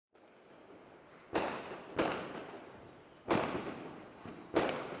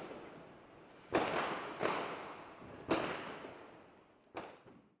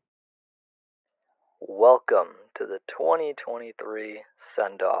Welcome to the 2023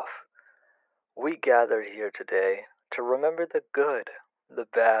 send-off. We gather here today to remember the good, the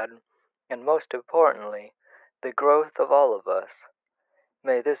bad, and most importantly, the growth of all of us.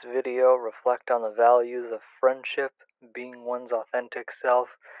 May this video reflect on the values of friendship, being one's authentic self,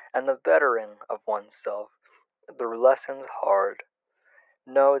 and the bettering of oneself through lessons hard.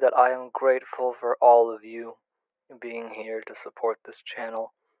 Know that I am grateful for all of you being here to support this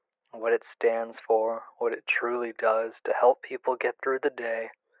channel, what it stands for, what it truly does to help people get through the day.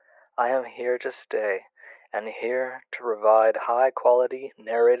 I am here to stay, and here to provide high-quality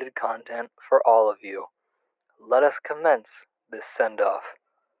narrated content for all of you. Let us commence this send-off.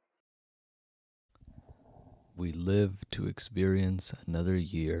 We live to experience another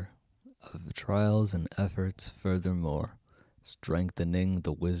year of trials and efforts furthermore, strengthening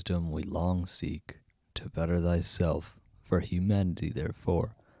the wisdom we long seek to better thyself for humanity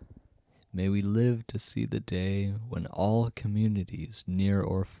therefore. May we live to see the day when all communities, near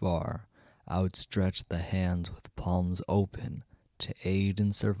or far, outstretch the hands with palms open to aid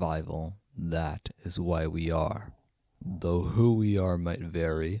in survival. That is why we are. Though who we are might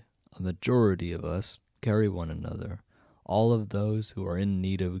vary, a majority of us carry one another. All of those who are in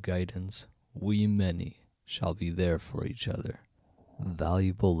need of guidance, we many shall be there for each other.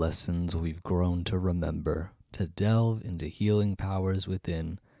 Valuable lessons we've grown to remember, to delve into healing powers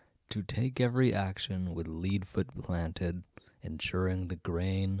within, to take every action with lead foot planted, ensuring the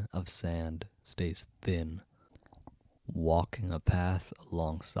grain of sand stays thin. Walking a path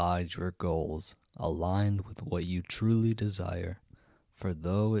alongside your goals, aligned with what you truly desire, for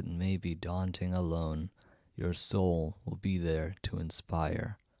though it may be daunting alone, your soul will be there to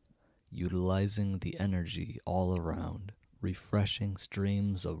inspire. Utilizing the energy all around, refreshing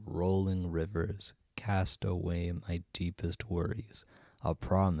streams of rolling rivers, cast away my deepest worries, a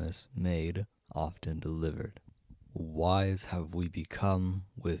promise made, often delivered. Wise have we become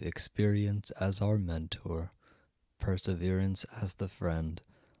with experience as our mentor, perseverance as the friend,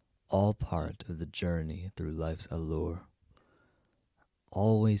 all part of the journey through life's allure.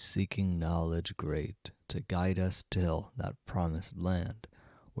 Always seeking knowledge great to guide us till that promised land,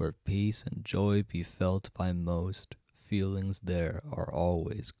 where peace and joy be felt by most, feelings there are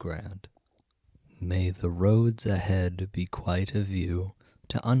always grand. May the roads ahead be quite a view,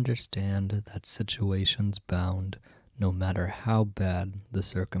 to understand that situation's bound, no matter how bad the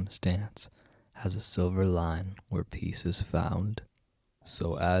circumstance, has a silver line where peace is found.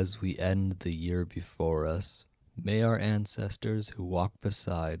 So as we end the year before us, may our ancestors who walk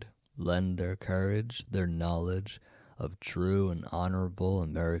beside lend their courage, their knowledge of true and honorable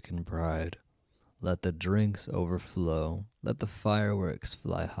American pride. Let the drinks overflow, let the fireworks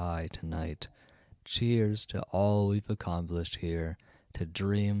fly high tonight. Cheers to all we've accomplished here, to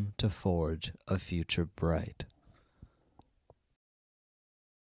dream, to forge a future bright.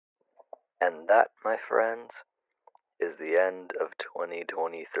 And that, my friends, is the end of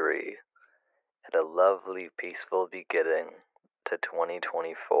 2023, and a lovely, peaceful beginning to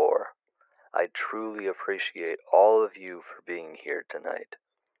 2024. I truly appreciate all of you for being here tonight,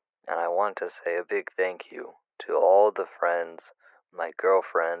 and I want to say a big thank you to all the friends, my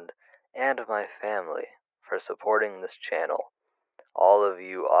girlfriend, and my family for supporting this channel. All of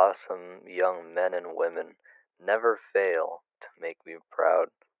you awesome young men and women never fail to make me proud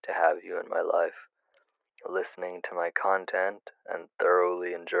to have you in my life, listening to my content and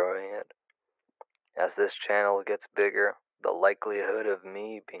thoroughly enjoying it. As this channel gets bigger, the likelihood of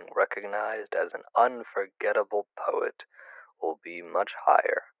me being recognized as an unforgettable poet will be much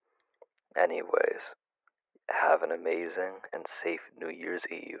higher. Anyways, have an amazing and safe New Year's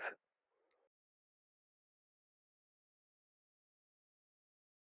Eve.